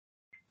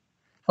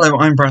Hello,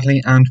 I'm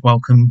Bradley and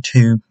welcome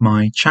to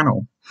my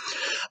channel.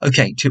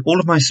 Okay, to all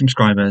of my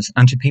subscribers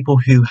and to people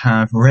who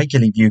have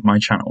regularly viewed my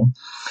channel,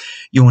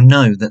 you'll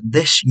know that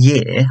this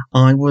year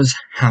I was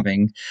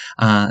having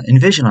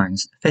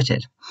Invisaligns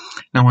fitted.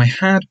 Now I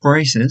had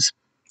braces.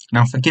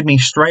 Now forgive me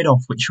straight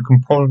off, which you can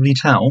probably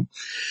tell,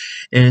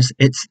 is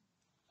it's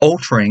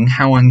altering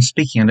how I'm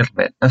speaking a little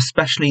bit,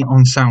 especially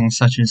on sounds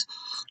such as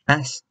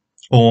S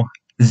or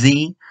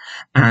Z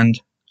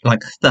and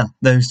like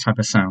those type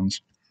of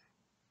sounds.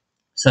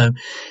 So,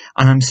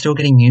 and I'm still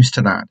getting used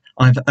to that.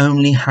 I've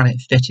only had it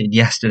fitted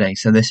yesterday,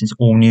 so this is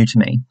all new to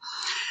me.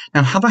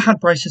 Now, have I had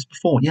braces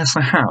before? Yes,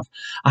 I have.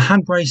 I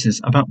had braces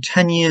about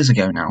 10 years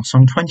ago now, so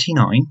I'm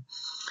 29,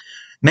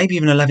 maybe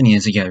even 11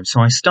 years ago. So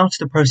I started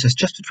the process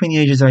just between the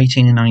ages of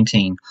 18 and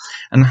 19,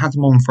 and I had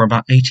them on for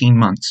about 18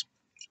 months.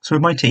 So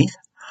with my teeth,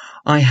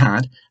 I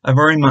had a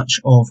very much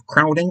of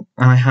crowding,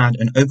 and I had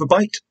an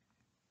overbite,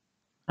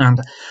 and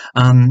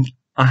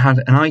I had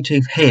an eye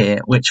tooth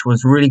here, which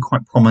was really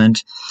quite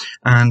prominent,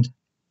 and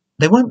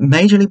they weren't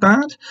majorly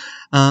bad.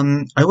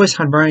 I always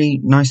had very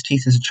nice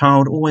teeth as a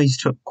child, always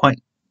took took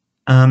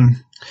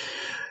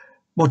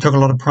a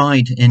lot of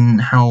pride in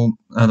how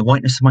the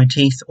whiteness of my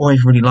teeth,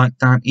 always really liked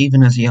that.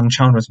 Even as a young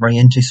child, I was very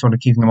into sort of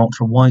keeping them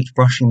ultra white,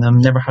 brushing them,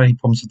 never had any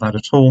problems with that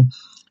at all.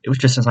 It was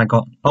just as I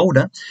got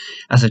older,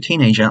 as a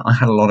teenager, I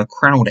had a lot of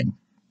crowding.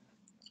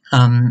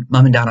 Mum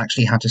and Dad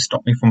actually had to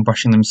stop me from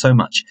brushing them so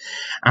much,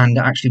 and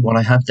actually what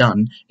I have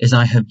done is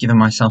I have given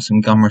myself some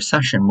gum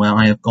recession where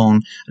I have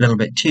gone a little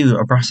bit too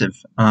abrasive.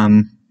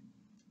 I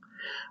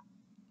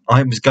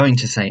was going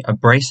to say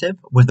abrasive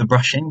with the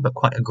brushing, but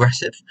quite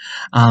aggressive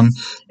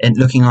in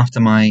looking after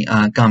my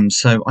gums.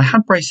 So I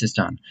had braces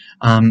done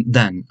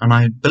then, and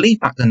I believe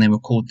back then they were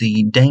called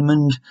the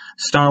Damon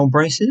style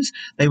braces.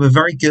 They were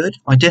very good.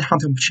 I did have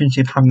the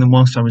opportunity of having them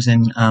whilst I was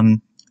in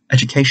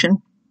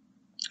education,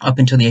 up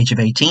until the age of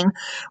 18,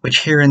 which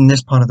here in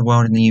this part of the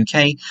world, in the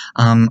UK,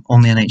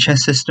 on the NHS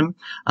system,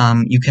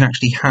 you can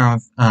actually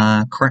have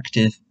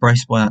corrective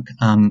bracework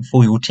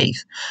for your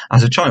teeth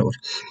as a child.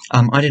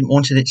 I didn't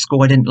want it at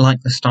school. I didn't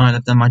like the style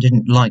of them. I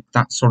didn't like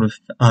that sort of,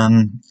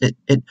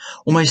 it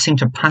almost seemed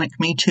to panic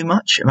me too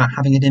much about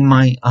having it in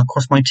my,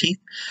 across my teeth.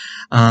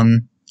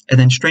 And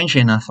then, strangely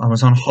enough, I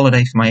was on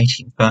holiday for my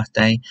 18th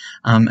birthday,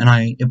 and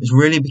it was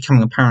really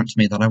becoming apparent to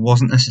me that I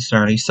wasn't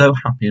necessarily so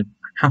happy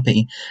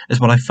as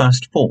what I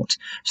first thought.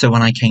 So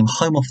when I came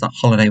home off that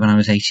holiday when I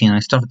was 18, I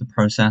started the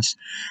process,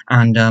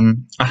 and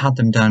I had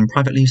them done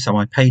privately, so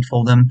I paid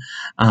for them,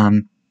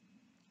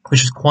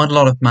 which was quite a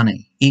lot of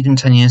money. Even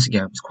 10 years ago,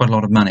 it was quite a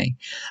lot of money.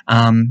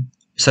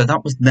 So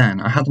that was then.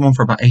 I had them on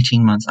for about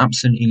 18 months,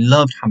 absolutely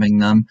loved having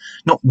them,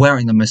 not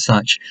wearing them as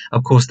such.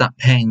 Of course, that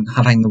pain,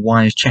 having the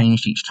wires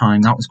changed each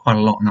time, that was quite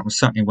a lot, and that was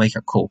certainly a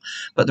wake-up call.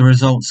 But the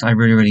results I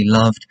really, really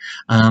loved.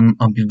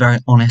 I'll be very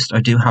honest, I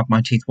do have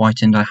my teeth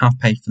whitened. I have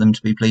paid for them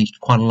to be bleached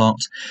quite a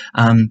lot.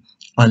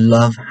 I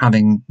love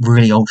having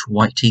really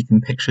ultra-white teeth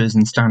in pictures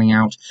and standing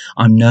out.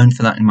 I'm known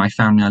for that in my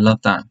family. I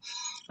love that.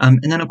 And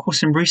then, of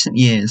course, in recent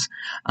years,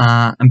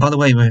 and by the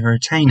way, with a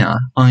retainer,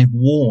 I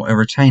wore a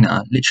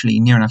retainer literally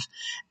near enough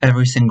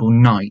every single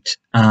night.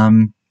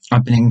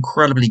 I've been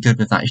incredibly good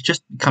with that. It's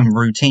just become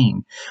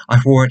routine.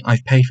 I've wore it.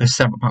 I've paid for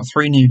about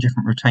 3 new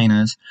different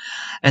retainers.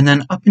 And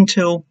then up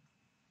until,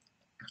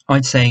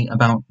 I'd say,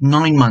 about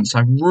 9 months,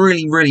 I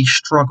really, really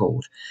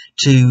struggled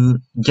to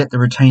get the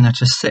retainer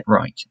to sit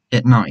right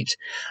at night.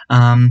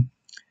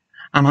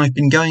 And I've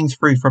been going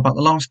through, for about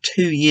the last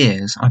 2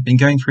 years, I've been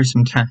going through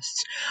some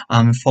tests,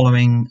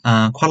 following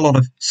quite a lot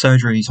of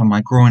surgeries on my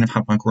groin. I've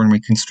had my groin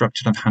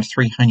reconstructed. I've had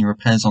 3 hernia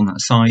repairs on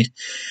that side.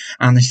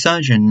 And the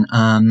surgeon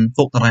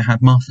thought that I had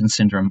Marfan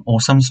syndrome,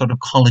 or some sort of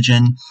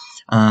collagen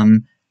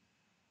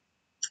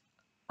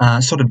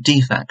sort of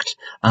defect,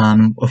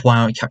 of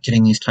why I kept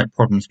getting these type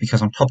problems.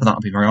 Because on top of that,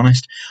 I'll be very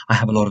honest, I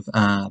have a lot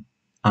of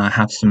I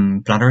have some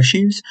bladder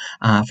issues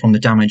from the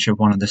damage of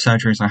one of the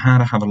surgeries I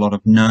had. I have a lot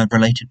of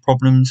nerve-related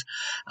problems.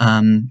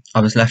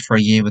 I was left for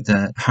a year with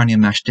the hernia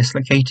mesh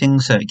dislocating,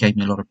 so it gave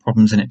me a lot of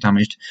problems, and it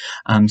damaged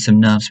some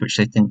nerves, which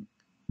they think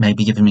may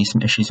be giving me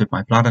some issues with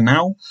my bladder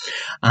now.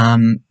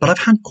 But I've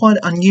had quite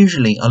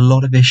unusually a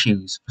lot of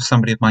issues for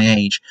somebody of my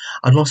age.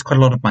 I've lost quite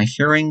a lot of my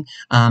hearing.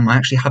 I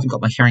actually haven't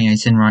got my hearing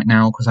aids in right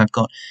now because I've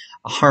got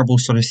a horrible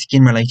sort of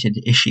skin-related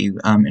issue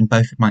in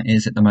both of my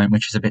ears at the moment,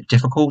 which is a bit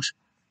difficult.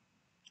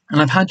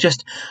 And I've had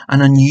just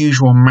an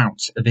unusual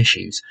amount of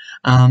issues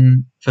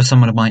for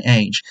someone of my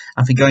age.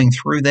 I've been going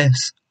through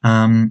this,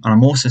 and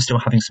I'm also still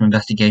having some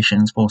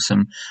investigations for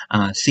some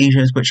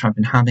seizures, which I've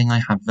been having.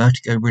 I have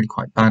vertigo really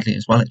quite badly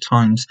as well at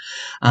times.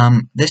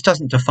 This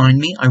doesn't define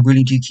me. I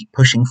really do keep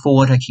pushing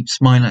forward. I keep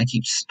smiling. I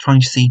keep trying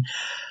to see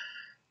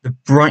the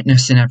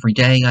brightness in every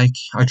day.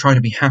 I try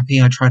to be happy.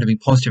 I try to be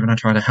positive, and I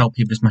try to help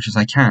people as much as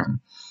I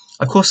can.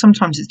 Of course,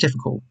 sometimes it's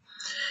difficult.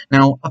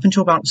 Now, up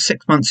until about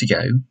 6 months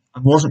ago, I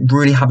wasn't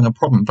really having a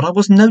problem, but I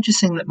was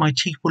noticing that my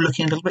teeth were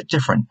looking a little bit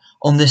different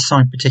on this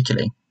side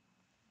particularly.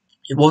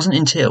 It wasn't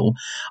until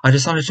I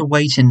decided to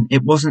wait in,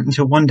 it wasn't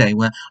until one day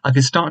where I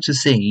could start to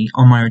see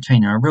on my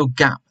retainer a real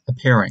gap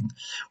appearing,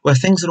 where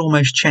things had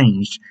almost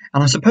changed.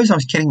 And I suppose I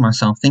was kidding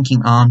myself,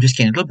 thinking, I'm just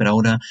getting a little bit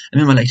older, I'm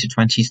in my later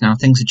 20s now,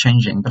 things are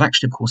changing. But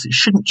actually, of course, it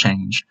shouldn't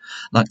change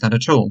like that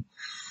at all.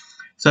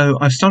 So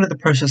I've started the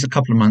process a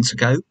couple of months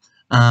ago,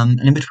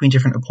 and in between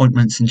different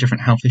appointments and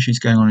different health issues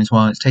going on as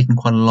well, it's taken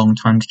quite a long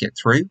time to get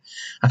through.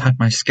 I've had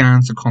my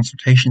scans and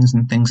consultations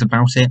and things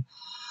about it.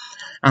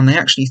 And they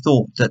actually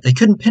thought that they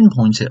couldn't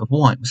pinpoint it of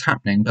why it was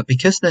happening, but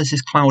because there's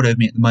this cloud over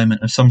me at the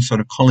moment of some sort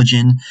of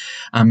collagen,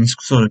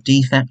 sort of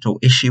defect or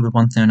issue with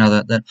one thing or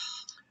another, that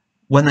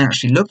when they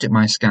actually looked at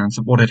my scans,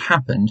 of what had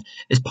happened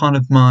is part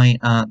of my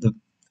the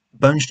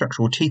bone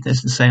structure or teeth, as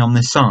to say, on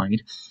this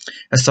side,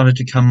 has started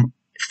to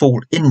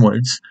fall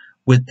inwards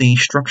with the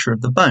structure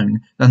of the bone,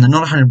 and they're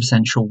not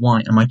 100% sure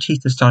why, and my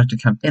teeth have started to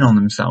come in on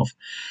themselves.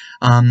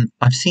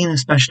 I've seen a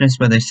specialist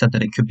where they said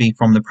that it could be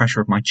from the pressure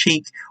of my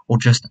cheek, or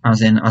just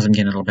as I'm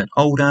getting a little bit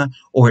older,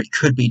 or it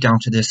could be down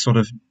to this sort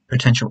of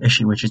potential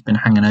issue which has been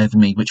hanging over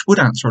me, which would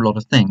answer a lot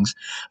of things,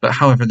 but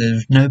however,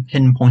 there's no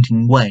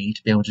pinpointing way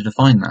to be able to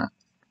define that.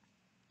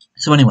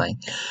 So anyway,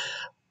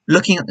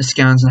 looking at the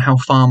scans and how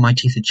far my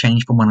teeth had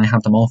changed from when I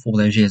had them off all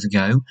those years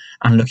ago,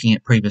 and looking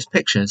at previous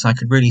pictures, I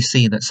could really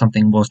see that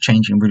something was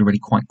changing really, really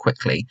quite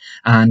quickly,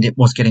 and it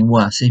was getting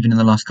worse. Even in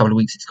the last couple of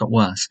weeks, it's got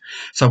worse.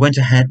 So I went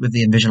ahead with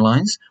the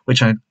Invisaligns,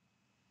 which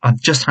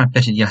I've just had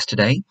fitted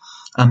yesterday.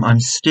 I'm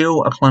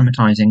still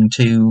acclimatizing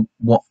to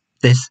what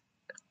this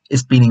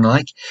is feeling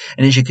like,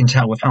 and as you can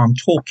tell with how I'm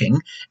talking,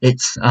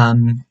 it's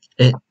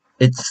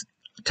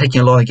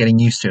taking a lot of getting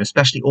used to,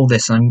 especially all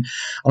this. I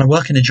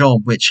work in a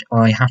job which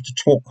I have to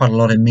talk quite a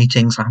lot in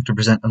meetings. I have to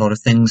present a lot of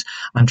things.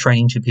 I'm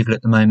training 2 people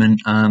at the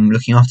moment,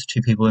 looking after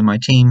 2 people in my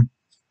team.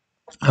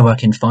 I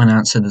work in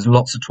finance, so there's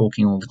lots of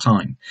talking all the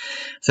time.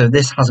 So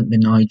this hasn't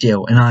been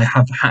ideal, and I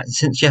have had,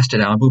 since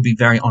yesterday, I will be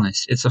very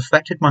honest, it's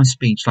affected my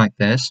speech like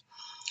this.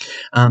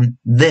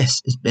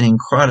 This has been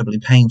incredibly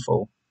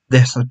painful.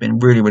 This has been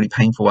really, really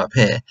painful up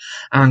here,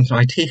 and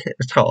my teeth at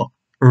the top,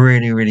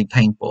 really, really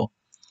painful.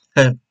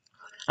 So,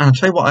 and I'll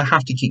tell you what I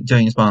have to keep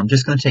doing as well. I'm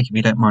just going to take, if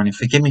you don't mind, and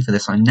forgive me for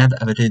this, I never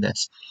ever do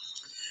this.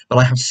 But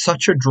I have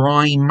such a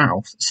dry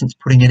mouth since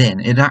putting it in.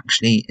 It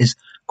actually is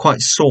quite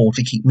sore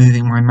to keep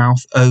moving my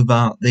mouth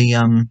over the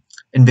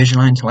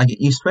Invisalign until I get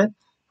used to it.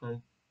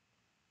 So,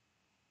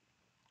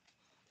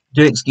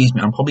 do excuse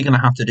me, I'm probably going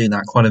to have to do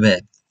that quite a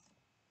bit.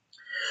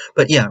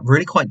 But yeah,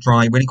 really quite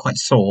dry, really quite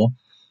sore.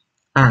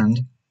 And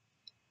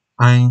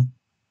I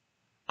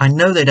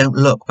know they don't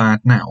look bad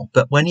now,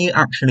 but when you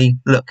actually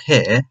look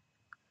here,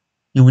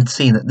 you would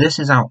see that this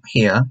is out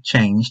here,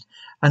 changed,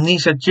 and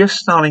these are just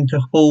starting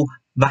to fall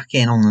back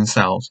in on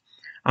themselves.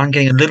 I'm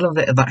getting a little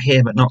bit of that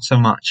here, but not so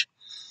much.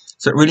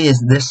 So it really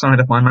is this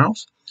side of my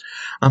mouth.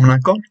 And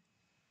I've got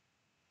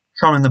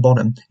some in the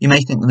bottom. You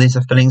may think that these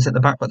are fillings at the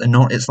back, but they're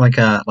not. It's like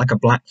a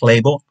black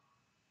label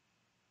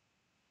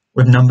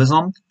with numbers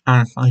on.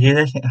 And if I do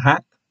this, hit a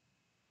hack.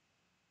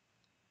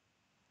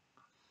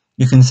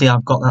 You can see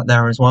I've got that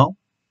there as well.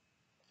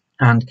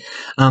 And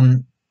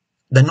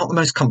they're not the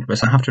most comfortable,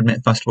 I have to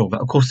admit, first of all,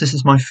 but of course this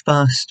is my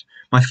first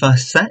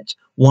set,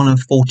 one of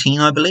 14,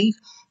 I believe,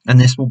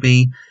 and this will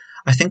be,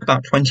 I think,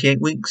 about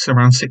 28 weeks,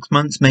 around 6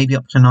 months, maybe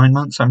up to 9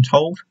 months, I'm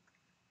told.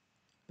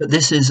 But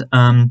this is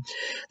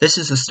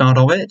the start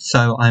of it,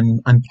 so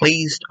I'm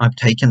pleased. I've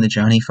taken the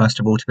journey, first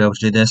of all, to be able to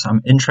do this.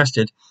 I'm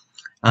interested.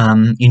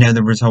 You know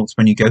the results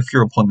when you go for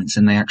your appointments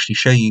and they actually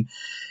show you.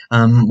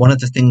 One of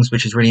the things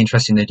which is really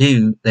interesting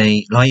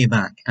they lie you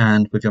back,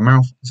 and with your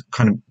mouth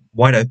kind of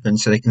wide open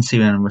so they can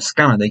see, on a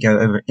scanner they go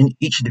over in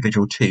each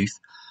individual tooth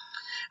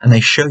and they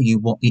show you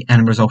what the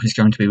end result is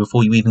going to be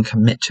before you even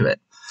commit to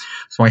it.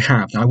 So I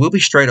have. Now I will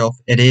be straight off,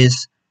 it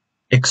is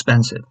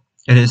expensive.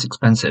 It is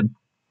expensive.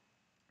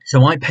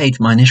 So I paid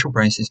for my initial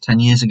braces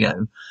 10 years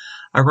ago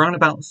around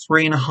about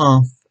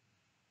 3.5,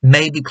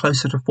 maybe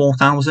closer to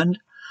 4,000.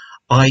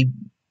 I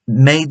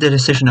made the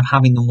decision of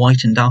having them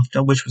whitened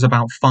after, which was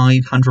about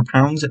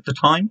 £500 at the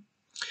time.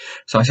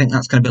 So I think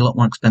that's going to be a lot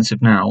more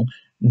expensive now.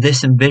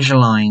 This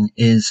Invisalign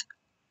is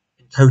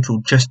in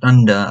total just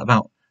under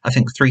about, I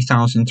think,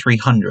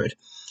 3,300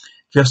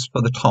 just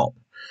for the top.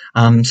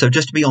 So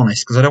just to be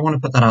honest, because I don't want to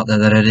put that out there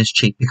that it is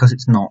cheap, because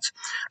it's not.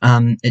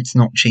 It's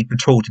not cheap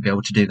at all to be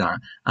able to do that.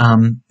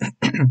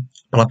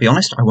 But I'll be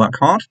honest, I work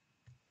hard.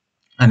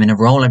 I'm in a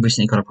role, I've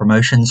recently got a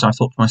promotion, so I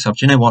thought to myself,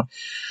 do you know what?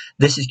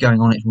 This is going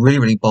on, it's really,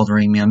 really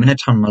bothering me. I'm in a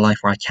time in my life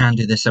where I can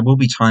do this. There will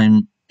be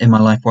time in my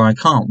life where I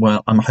can't, where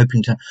I'm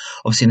hoping to,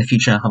 obviously in the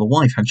future, have a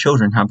wife, have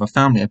children, have a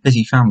family, a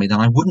busy family, then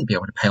I wouldn't be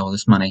able to pay all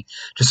this money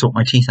to sort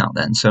my teeth out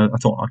then. So I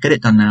thought I'll get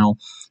it done now,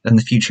 then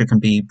the future can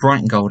be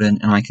bright and golden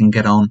and I can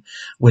get on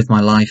with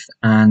my life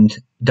and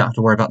don't have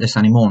to worry about this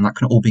anymore, and that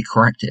can all be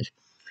corrected.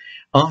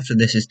 After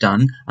this is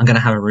done, I'm going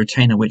to have a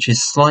retainer which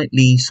is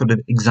slightly sort of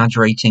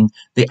exaggerating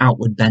the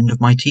outward bend of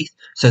my teeth,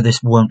 so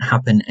this won't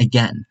happen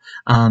again.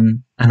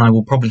 And I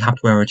will probably have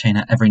to wear a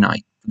retainer every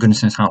night, for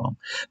goodness knows how long.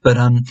 But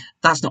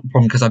that's not a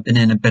problem because I've been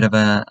in a bit of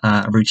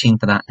a routine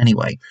for that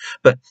anyway.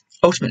 But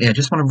ultimately, I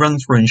just want to run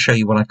through and show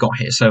you what I've got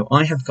here. So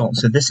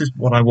this is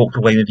what I walked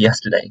away with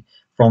yesterday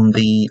from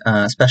the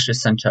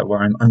specialist centre where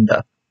I'm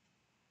under.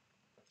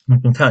 I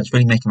can tell it's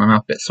really making my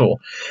mouth a bit sore.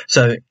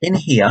 So in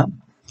here,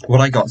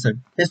 what I got, so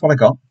here's what I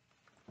got.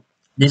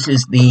 This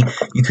is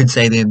you could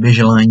say the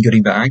Invisalign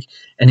goodie bag.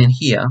 And in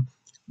here,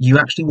 you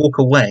actually walk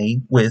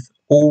away with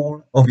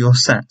all of your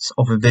sets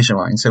of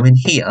Invisalign. So in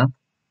here,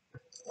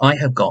 I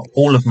have got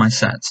all of my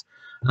sets.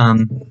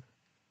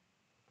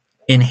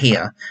 In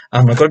here,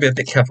 I've got to be a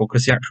bit careful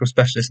because the actual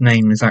specialist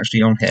name is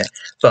actually on here,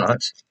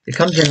 but it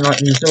comes in like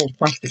these little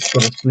plastic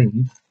sort of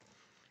sleeves.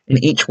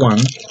 In each one,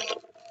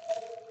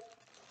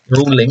 they're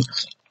all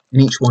linked,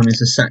 and each one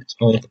is a set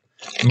of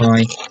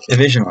my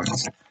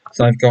Invisaligns.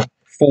 So I've got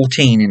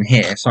 14 in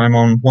here, so I'm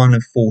on one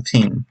of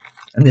 14,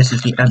 and this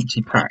is the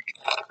empty pack.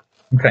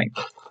 Okay.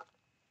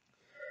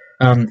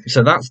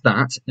 So that's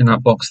that in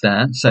that box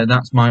there. So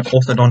that's my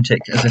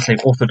orthodontic, as I say,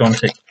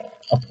 orthodontic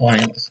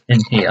appliance in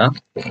here.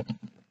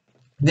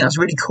 I think that's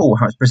really cool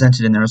how it's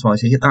presented in there as well.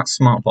 So you get that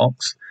smart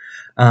box.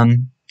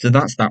 So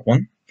that's that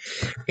one.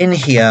 In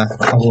here,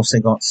 I've also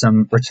got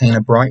some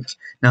retainer bright.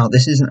 Now,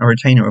 this isn't a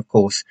retainer, of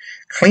course.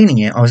 Cleaning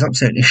it, I was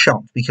absolutely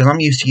shocked because I'm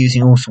used to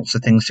using all sorts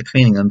of things to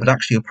cleaning them, but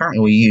actually, apparently,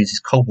 all you use is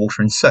cold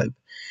water and soap.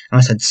 And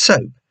I said,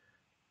 soap?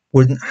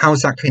 How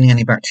is that cleaning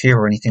any bacteria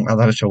or anything like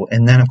that at all?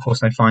 And then, of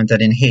course, I find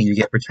that in here you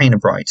get retainer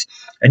bright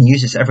and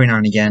use this every now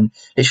and again.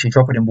 Literally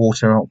drop it in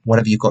water or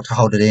whatever you've got to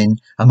hold it in.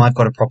 I've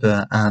got a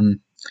proper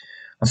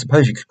I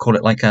suppose you could call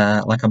it like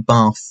a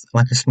bath,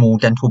 like a small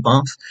dental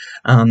bath.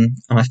 And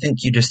I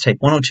think you just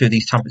take one or two of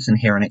these tablets in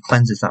here and it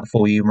cleanses that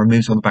for you,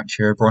 removes all the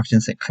bacteria,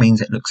 brightens it, cleans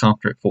it, looks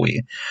after it for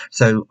you.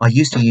 So I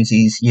used to use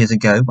these years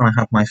ago when I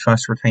had my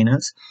first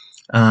retainers,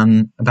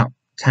 about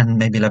 10,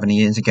 maybe 11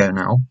 years ago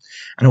now.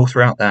 And all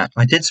throughout that,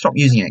 I did stop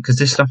using it because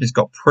this stuff has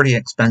got pretty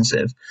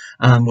expensive.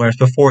 Whereas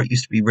before it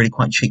used to be really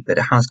quite cheap, but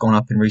it has gone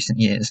up in recent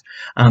years.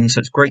 So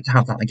it's great to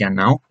have that again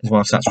now as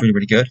well. So that's really,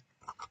 really good.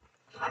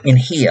 In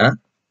here,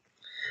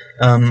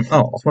 I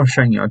was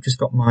showing you, I've just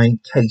got my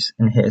case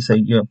in here, so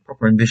your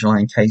proper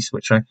Invisalign case,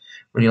 which I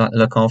really like the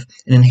look of.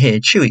 And in here,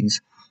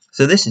 Chewies.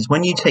 So this is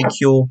when you take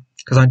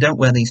because I don't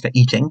wear these for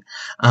eating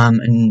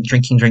and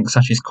drinking drinks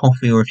such as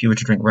coffee, or if you were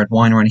to drink red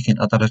wine or anything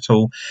like that at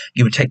all,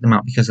 you would take them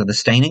out because of the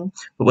staining.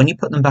 But when you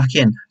put them back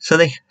in, so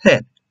they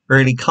fit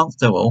really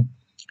comfortable,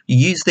 you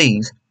use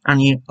these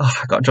and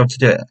I got a job to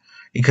do it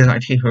because my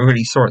teeth were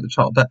really sore at the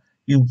top, but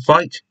you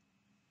bite.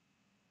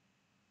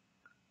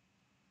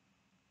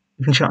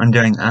 You can see what I'm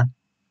doing there.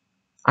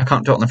 I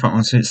can't do it on the front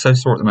one, so it's so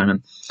sore at the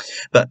moment.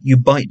 But you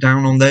bite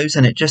down on those,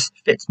 and it just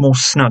fits more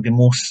snug and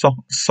more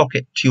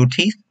socket to your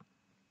teeth.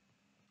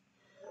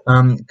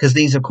 Because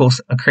these, of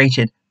course, are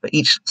created for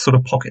each sort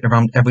of pocket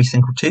around every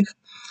single tooth.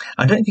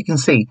 I don't know if you can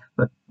see,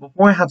 but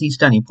before I have these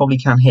done, you probably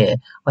can hear,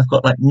 I've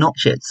got like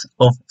notches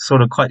of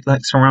sort of quite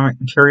like ceramic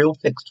material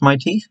fixed to my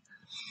teeth.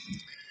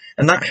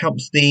 And that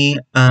helps the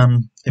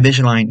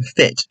Invisalign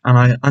fit. And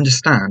I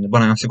understand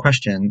when I ask the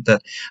question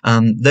that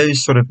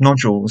those sort of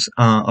nodules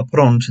are put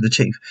onto the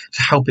tooth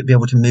to help it be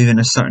able to move in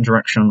a certain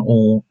direction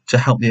or to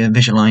help the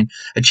Invisalign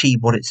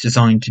achieve what it's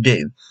designed to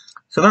do.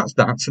 So that's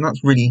that. So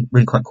that's really,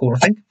 really quite cool, I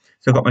think.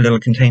 So I've got my little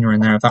container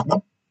in there of that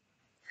one.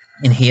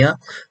 In here,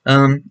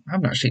 I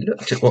haven't actually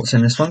looked at what's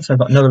in this one. So I've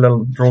got another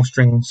little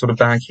drawstring sort of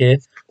bag here.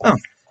 Oh,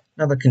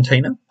 another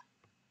container.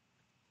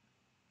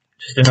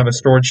 Just another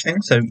storage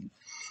thing. So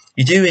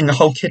you do in the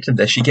whole kit of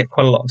this, you get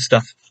quite a lot of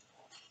stuff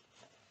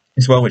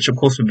as well, which of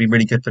course would be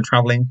really good for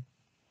traveling.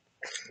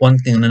 One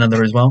thing and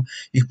another as well.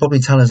 You can probably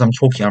tell as I'm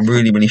talking, I'm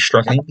really, really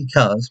struggling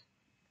because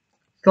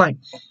it's like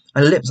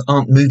my lips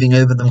aren't moving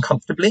over them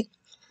comfortably.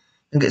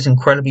 I think it's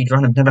incredibly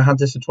dry. I've never had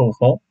this at all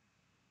before.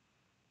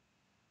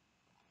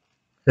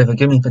 So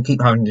forgive me for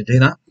keep having to do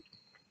that.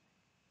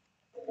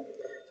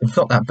 We've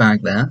got that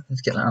bag there.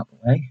 Let's get that out of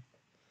the way.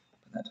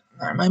 Put that down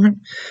there a moment.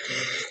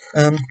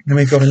 Then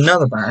we've got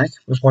another bag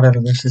with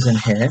whatever this is in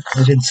here.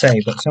 I did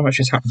say, but so much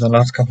has happened in the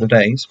last couple of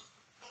days.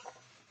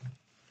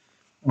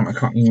 I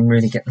can't even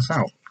really get this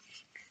out.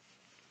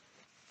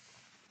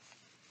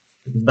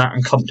 It was that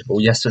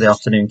uncomfortable yesterday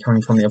afternoon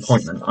coming from the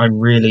appointment. I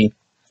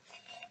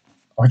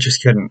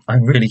just couldn't. I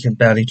really could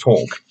barely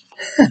talk.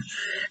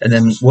 And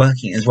then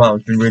working as well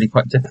has been really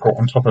quite difficult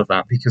on top of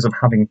that because of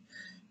having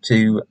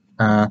to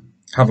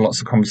have lots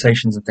of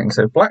conversations and things.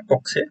 So black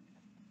box here.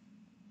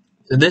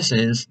 So this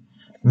is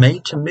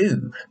made to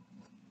move.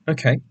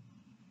 Okay.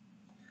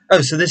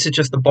 Oh, so this is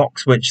just the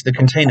box which the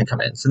container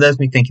come in. So there's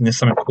me thinking there's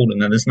something cool in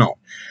there. There's not.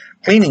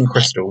 Cleaning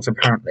crystals,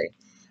 apparently.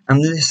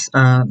 And this,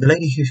 the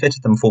lady who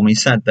fitted them for me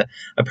said that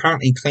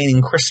apparently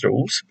cleaning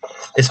crystals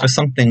is for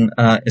something,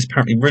 is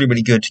apparently really,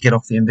 really good to get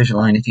off the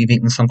Invisalign if you've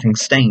eaten something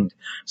stained,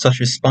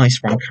 such as spice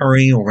from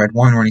curry or red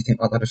wine or anything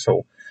like that at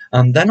all.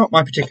 They're not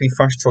my particularly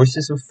first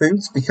choices of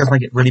foods because I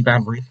get really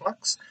bad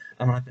reflux,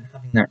 and I've been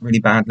having that really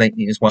bad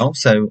lately as well.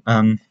 So,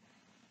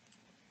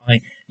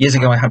 years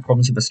ago I had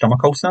problems with a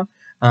stomach ulcer,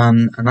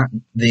 and that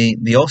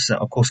the ulcer,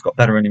 of course, got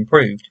better and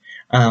improved,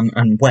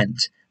 and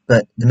went.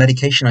 But the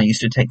medication I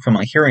used to take for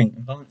my hearing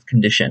and balance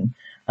condition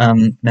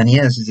many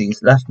years,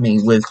 disease left me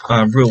with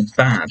a real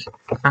bad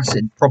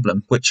acid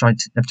problem, which I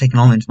have taken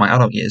on into my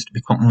adult years, to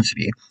be quite honest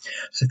with you.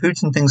 So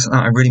foods and things like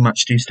that I really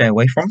much do stay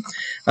away from.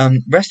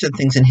 Rest of the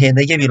things in here,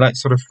 they give you like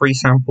sort of free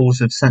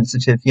samples of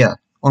sensitive, yeah,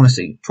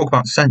 honestly, talk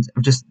about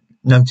just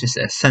notice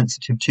this,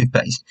 sensitive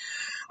toothpaste.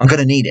 I'm going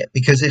to need it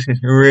because this is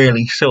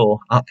really sore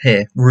up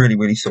here, really,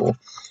 really sore.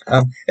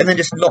 And then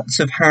just lots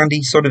of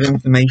handy sort of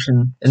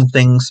information and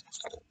things.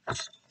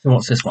 So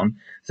what's this one?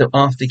 So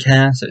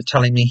aftercare, so it's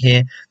telling me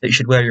here that you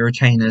should wear your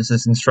retainers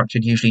as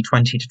instructed, usually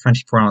 20 to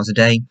 24 hours a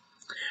day.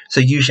 So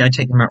usually I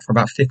take them out for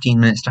about 15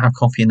 minutes to have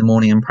coffee in the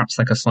morning and perhaps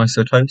like a slice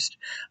of toast.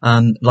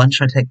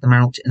 Lunch I take them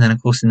out, and then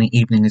of course in the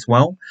evening as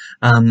well.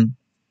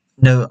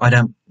 No, I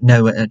don't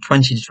know,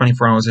 20 to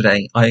 24 hours a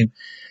day.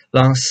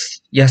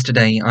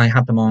 Yesterday I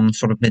had them on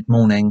sort of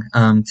mid-morning.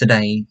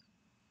 Today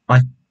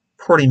I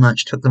pretty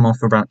much took them off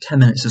for about 10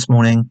 minutes this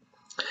morning.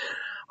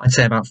 I'd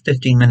say about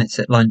 15 minutes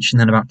at lunch and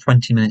then about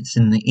 20 minutes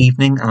in the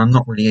evening. And I'm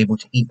not really able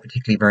to eat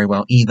particularly very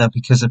well either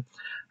because of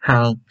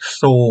how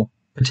sore,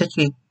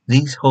 particularly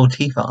these whole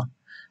teeth are.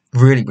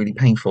 Really, really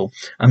painful.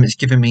 It's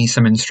given me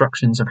some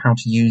instructions of how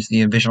to use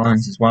the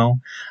Invisaligns as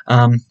well.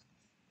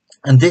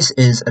 And this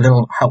is a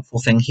little helpful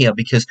thing here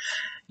because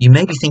you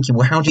may be thinking,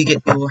 well, how do you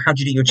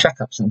do your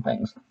checkups and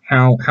things?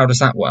 How does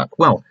that work?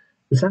 Well,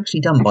 it's actually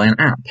done by an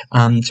app.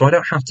 So I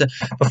don't have to.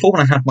 Before, when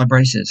I had my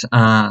braces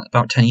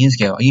about 10 years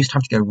ago, I used to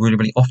have to go really,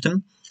 really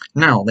often.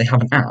 Now they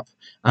have an app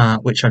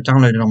which I've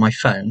downloaded on my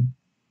phone.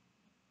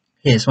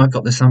 Here, so I've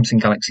got the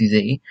Samsung Galaxy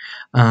Z,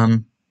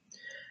 and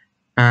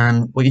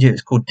what you do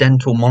is called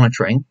dental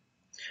monitoring.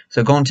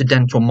 So go on to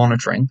dental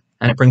monitoring,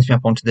 and it brings me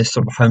up onto this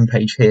sort of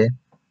homepage here.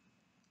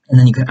 And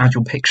then you can add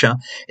your picture.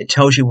 It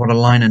tells you what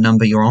aligner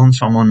number you're on,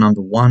 so I'm on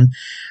number 1.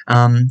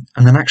 And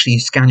then actually you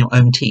scan your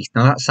own teeth.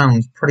 Now that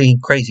sounds pretty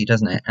crazy,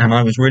 doesn't it? And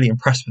I was really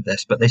impressed with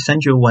this, but they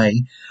send you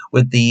away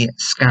with the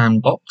scan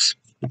box.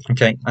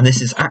 Okay, and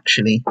this is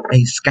actually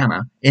a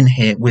scanner in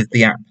here with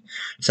the app.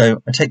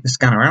 So I take the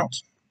scanner out,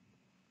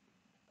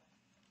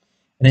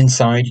 and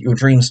inside your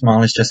dream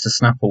smile is just a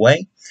snap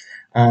away.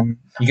 You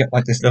get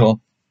like this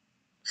little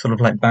sort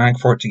of like bag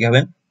for it to go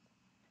in.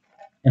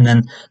 And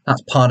then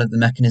that's part of the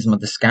mechanism of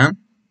the scan.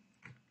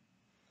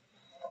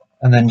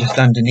 And then just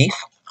underneath,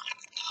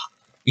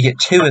 you get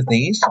 2 of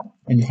these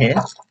in here.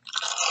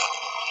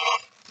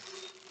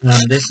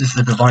 This is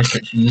the device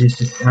that you use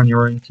to scan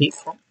your own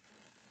teeth from.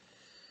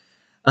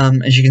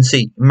 As you can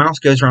see, mouse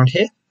goes around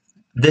here.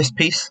 This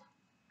piece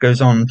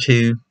goes on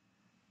to,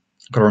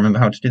 I've got to remember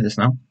how to do this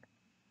now.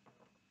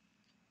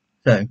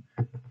 So,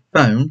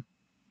 phone.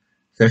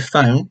 So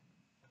phone.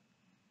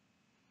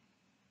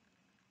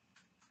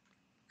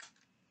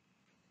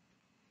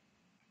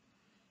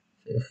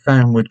 The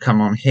phone would come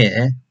on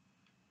here.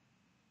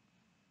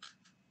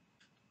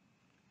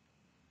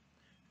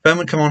 Phone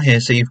would come on here,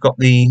 so you've got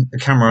the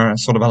camera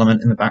sort of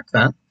element in the back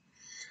there.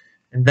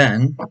 And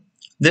then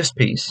this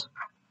piece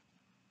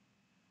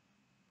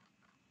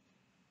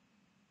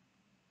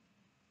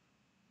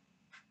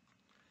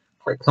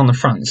clicks on the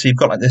front. So you've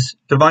got like this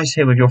device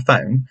here with your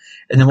phone,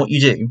 and then what you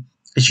do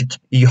is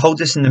you hold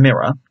this in the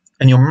mirror,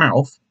 and your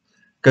mouth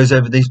goes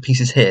over these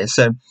pieces here.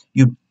 So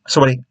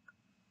getting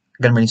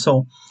really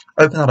sore.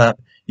 Open that up,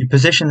 you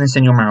position this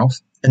in your mouth,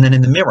 and then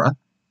in the mirror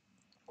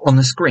on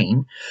the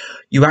screen,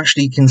 you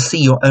actually can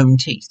see your own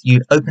teeth.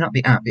 You open up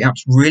the app. The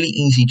app's really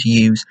easy to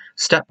use,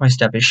 step by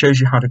step. It shows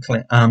you how to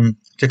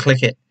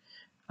click it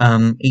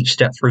each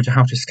step through to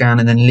how to scan,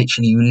 and then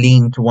literally you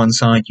lean to one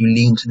side, you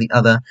lean to the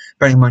other.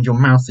 Bearing in mind your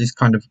mouth is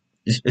kind of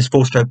is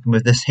forced open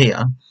with this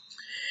here.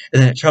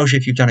 And then it tells you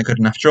if you've done a good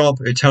enough job.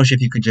 It tells you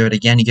if you could do it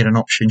again. You get an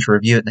option to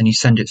review it. Then you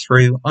send it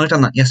through. I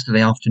done that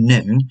yesterday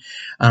afternoon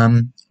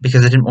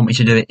because they didn't want me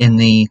to do it in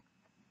the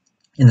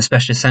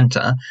specialist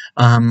centre.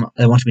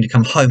 They wanted me to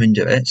come home and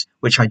do it,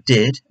 which I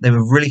did. They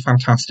were really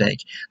fantastic.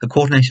 The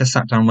coordinator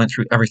sat down, went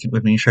through everything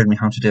with me, and showed me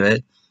how to do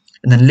it.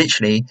 And then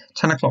literally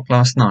 10 o'clock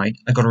last night,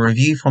 I got a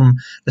review from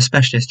the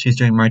specialist who's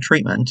doing my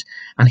treatment,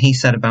 and he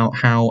said about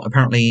how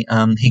apparently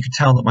he could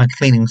tell that my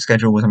cleaning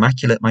schedule was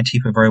immaculate, my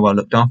teeth were very well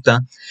looked after,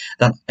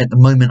 that at the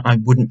moment I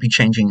wouldn't be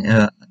changing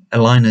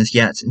aligners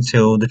yet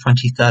until the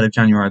 23rd of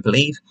January, I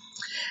believe,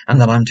 and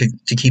that I'm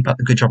to keep up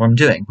the good job I'm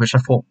doing, which I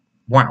thought,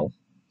 wow,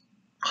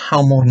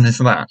 how modern is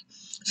that?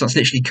 So that's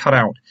literally cut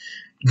out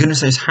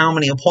goodness knows how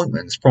many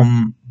appointments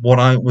from what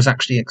I was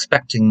actually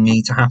expecting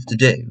me to have to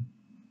do.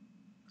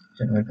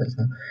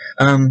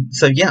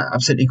 So yeah,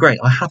 absolutely great.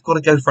 I have got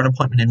to go for an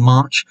appointment in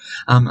March,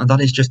 and that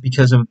is just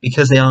because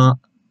they are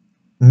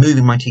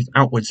moving my teeth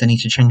outwards. They need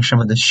to change some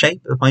of the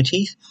shape of my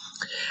teeth,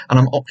 and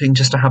I'm opting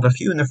just to have a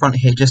few in the front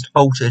here, just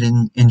altered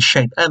in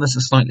shape ever so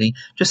slightly,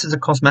 just as a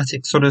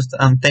cosmetic sort of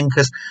thing.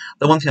 Because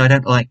the one thing I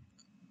don't like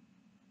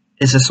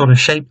is a sort of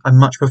shape. I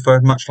much prefer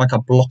like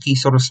a blocky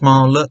sort of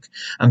smile look,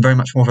 and very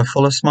much more of a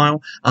fuller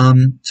smile.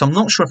 So I'm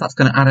not sure if that's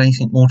going to add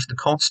anything more to the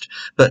cost,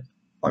 but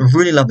I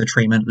really love the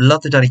treatment,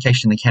 love the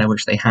dedication and the care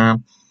which they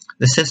have.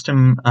 The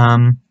system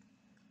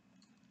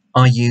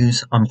I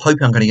use. I'm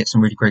hoping I'm going to get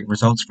some really great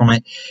results from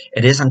it.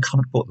 It is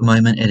uncomfortable at the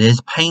moment. It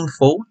is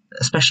painful,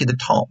 especially the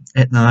top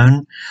at the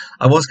moment.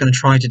 I was going to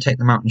try to take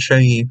them out and show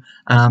you,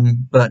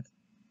 but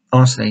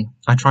honestly,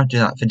 I tried to do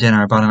that for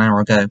dinner about an hour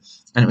ago,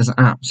 and it was an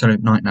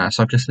absolute nightmare.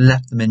 So I've just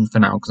left them in for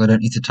now because I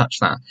don't need to touch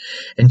that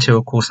until,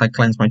 of course, I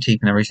cleanse my teeth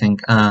and everything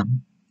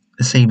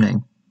this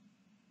evening.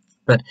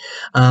 But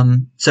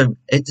so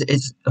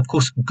it's of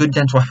course good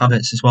dental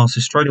habits as well.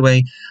 So straight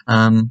away,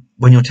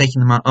 when you're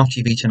taking them out after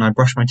you've eaten, I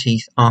brush my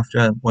teeth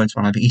afterwards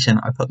when I've eaten.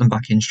 I put them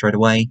back in straight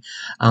away.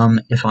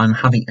 If I'm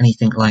having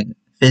anything like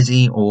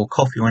fizzy or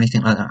coffee or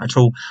anything like that at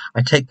all,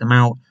 I take them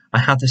out. I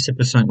have the sip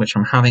of something which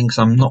I'm having because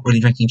I'm not really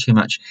drinking too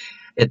much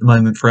at the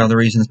moment for other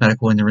reasons,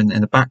 medical, and they're in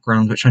the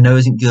background, which I know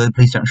isn't good.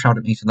 Please don't shout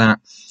at me for that.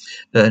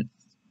 But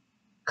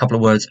couple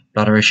of words,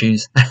 bladder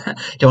issues.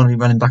 Don't want to be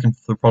running back into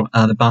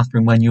the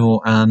bathroom when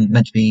you're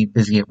meant to be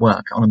busy at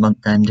work on a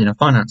month end in a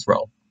finance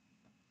role.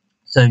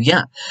 So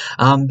yeah,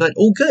 but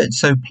all good.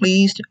 So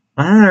pleased,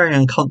 very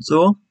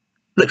uncomfortable.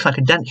 Looks like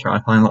a denture. I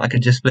find that I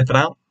could just flip it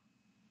out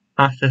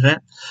after it.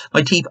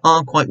 My teeth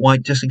are quite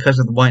white just because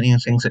of the whitening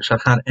and things which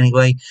I've had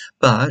anyway,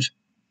 but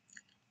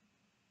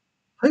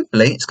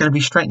hopefully it's going to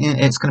be straightening.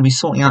 It's going to be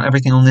sorting out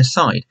everything on this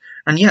side.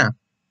 And yeah,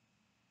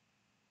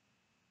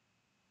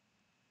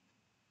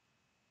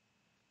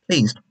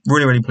 pleased,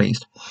 really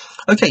pleased.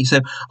 Okay, so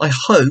I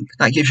hope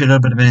that gives you a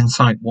little bit of an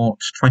insight what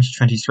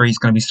 2023 is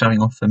going to be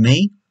starting off for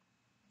me.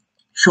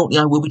 Shortly,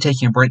 I will be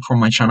taking a break from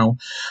my channel.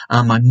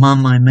 My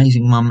mum, my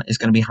amazing mum, is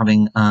going to be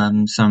having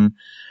some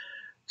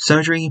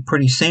surgery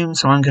pretty soon,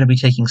 so I'm going to be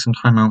taking some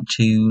time out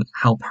to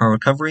help her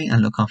recovery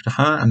and look after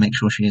her and make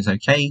sure she is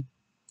okay,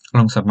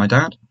 alongside my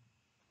dad.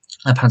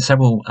 I've had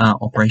several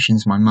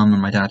operations. My mum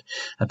and my dad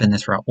have been there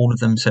throughout all of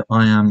them, so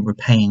I am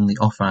repaying the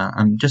offer,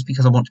 just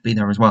because I want to be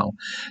there as well.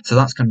 So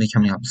that's going to be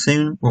coming up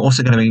soon. We're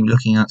also going to be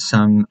looking at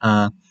some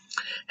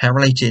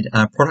hair-related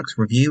products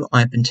review.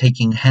 I've been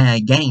taking Hair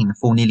Gain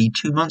for nearly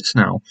 2 months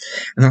now,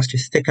 and that's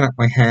just thickened up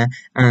my hair.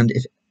 And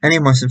if any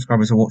of my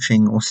subscribers are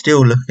watching or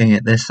still looking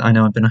at this, I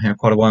know I've been on here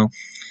quite a while,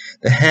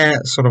 the hair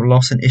sort of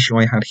loss and issue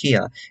I had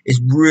here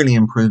is really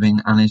improving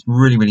and is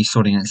really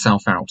sorting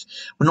itself out.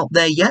 We're not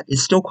there yet,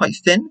 it's still quite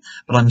thin,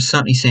 but I'm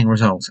certainly seeing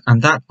results,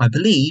 and that, I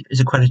believe, is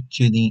accredited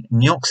to the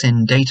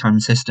Nioxin daytime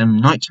system,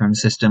 nighttime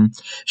system,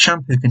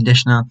 shampoo,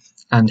 conditioner,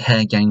 and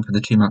Hair Gain for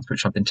the 2 months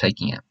which I've been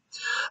taking it.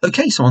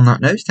 Okay, so on that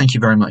note, thank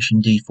you very much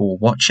indeed for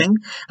watching,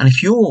 and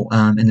if you're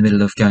in the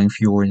middle of going for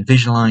your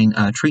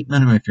Invisalign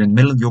treatment, or if you're in the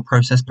middle of your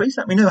process, please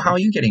let me know how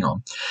you're getting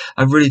on.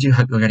 I really do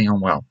hope you're getting on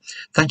well.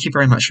 Thank you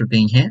very much for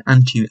being here,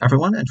 and to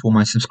everyone and to all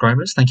my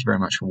subscribers, thank you very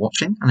much for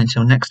watching, and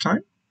until next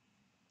time,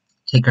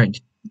 take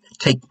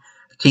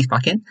teeth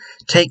back in,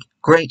 take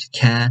great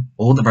care,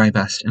 all the very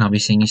best, and I'll be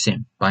seeing you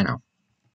soon. Bye now.